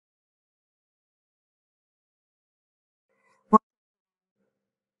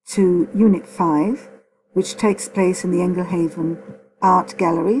to Unit 5, which takes place in the Englehaven Art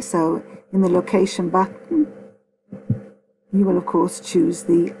Gallery. So in the location button, you will of course choose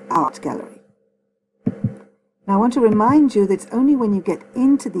the Art Gallery. Now I want to remind you that it's only when you get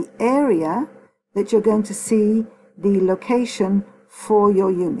into the area that you're going to see the location for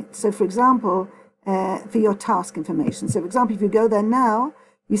your unit. So for example, for your task information. So for example, if you go there now,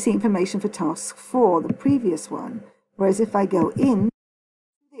 you see information for task 4, the previous one. Whereas if I go in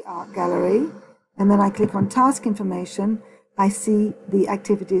the art gallery and then I click on task information, I see the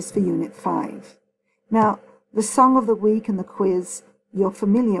activities for Unit 5. Now, the song of the week and the quiz you're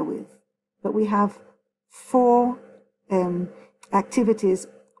familiar with, but we have 4 activities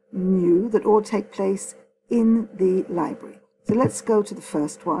new that all take place in the library. So let's go to the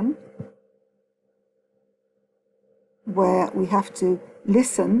first one, where we have to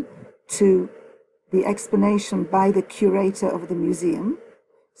listen to the explanation by the curator of the museum.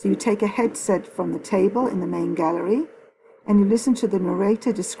 So you take a headset from the table in the main gallery and you listen to the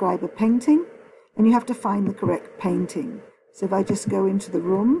narrator describe a painting, and you have to find the correct painting. So if I just go into the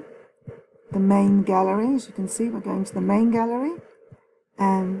room, the main gallery, as you can see, we're going to the main gallery,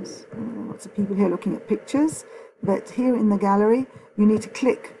 and lots of people here looking at pictures, but here in the gallery you need to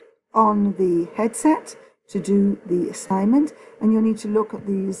click on the headset to do the assignment, and you'll need to look at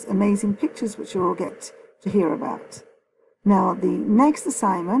these amazing pictures which you'll all get to hear about. Now the next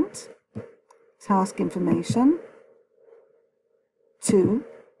assignment, task information 2,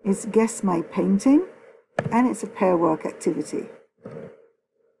 is guess my painting, and it's a pair work activity.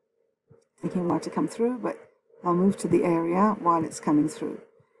 Taking a while to come through, but I'll move to the area while it's coming through.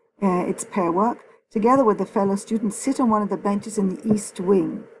 It's pair work. Together with the fellow students, sit on one of the benches in the east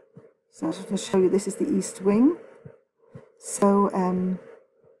wing. So I'm just going to show you, this is the east wing. So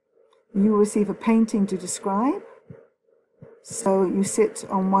you receive a painting to describe. So you sit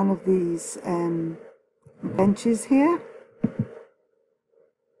on one of these benches here,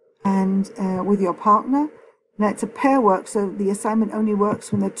 and with your partner. Now it's a pair work, so the assignment only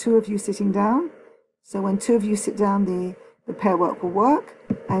works when there are 2 of you sitting down. So when 2 of you sit down, the pair work will work,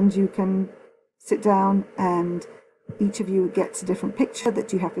 and you can sit down and each of you gets a different picture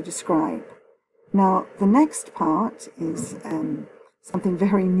that you have to describe. Now the next part is something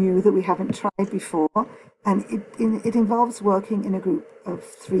very new that we haven't tried before, and it involves working in a group of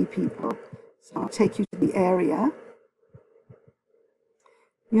 3 people. So I'll take you to the area.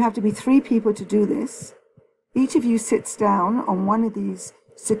 You have to be 3 people to do this. Each of you sits down on one of these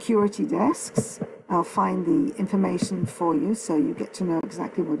security desks. I'll find the information for you so you get to know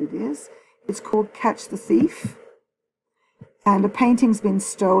exactly what it is. It's called Catch the Thief, and a painting's been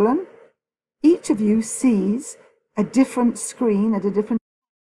stolen. Each of you sees a different screen at a different.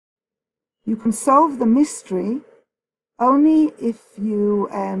 You can solve the mystery only if you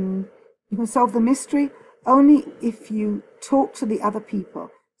can solve the mystery only if you talk to the other people.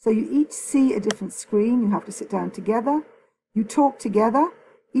 So you each see a different screen. You have to sit down together. You talk together.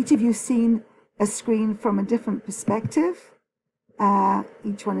 Each of you seen a screen from a different perspective.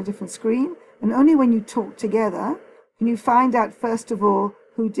 Each one a different screen. And only when you talk together can you find out, first of all,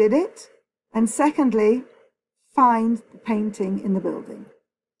 who did it, and secondly, find the painting in the building.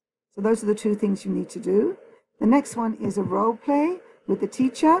 So those are the 2 things you need to do. The next one is a role play with the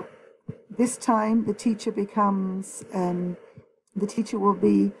teacher. This time the teacher becomes, the teacher will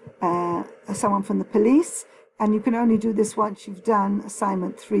be someone from the police, and you can only do this once you've done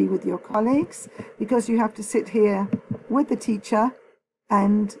assignment 3 with your colleagues, because you have to sit here with the teacher,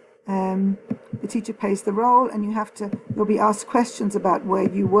 and the teacher plays the role, and you'll be asked questions about where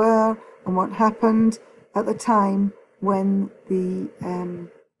you were and what happened at the time when the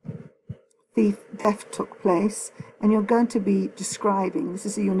theft took place, and you're going to be describing. This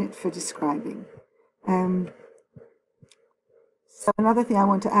is a unit for describing. So another thing I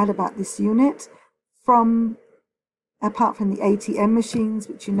want to add about this unit, apart from the ATM machines,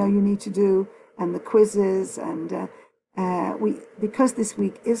 which you know you need to do, and the quizzes, and because this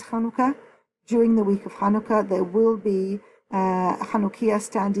week is Hanukkah, during the week of Hanukkah there will be a Hanukkah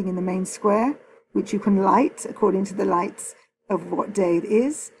standing in the main square, which you can light according to the lights of what day it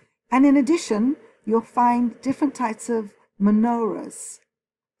is. And in addition, you'll find different types of menorahs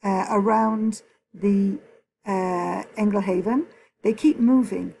around the Englehaven. They keep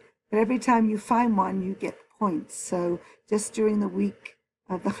moving, but every time you find one, you get points. So just during the week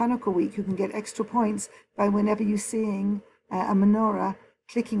of the Hanukkah week, you can get extra points by whenever you're seeing a menorah,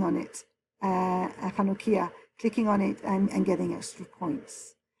 clicking on it, a Hanukkah, clicking on it and getting extra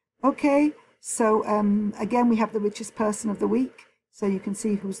points. Okay, so again, we have the richest person of the week, so you can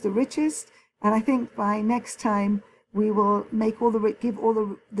see who's the richest. And I think by next time, We will make give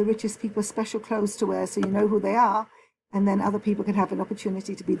all the richest people special clothes to wear so you know who they are, and then other people can have an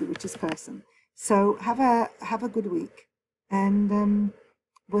opportunity to be the richest person. So have a good week, and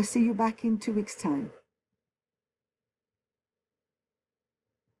we'll see you back in 2 weeks' time.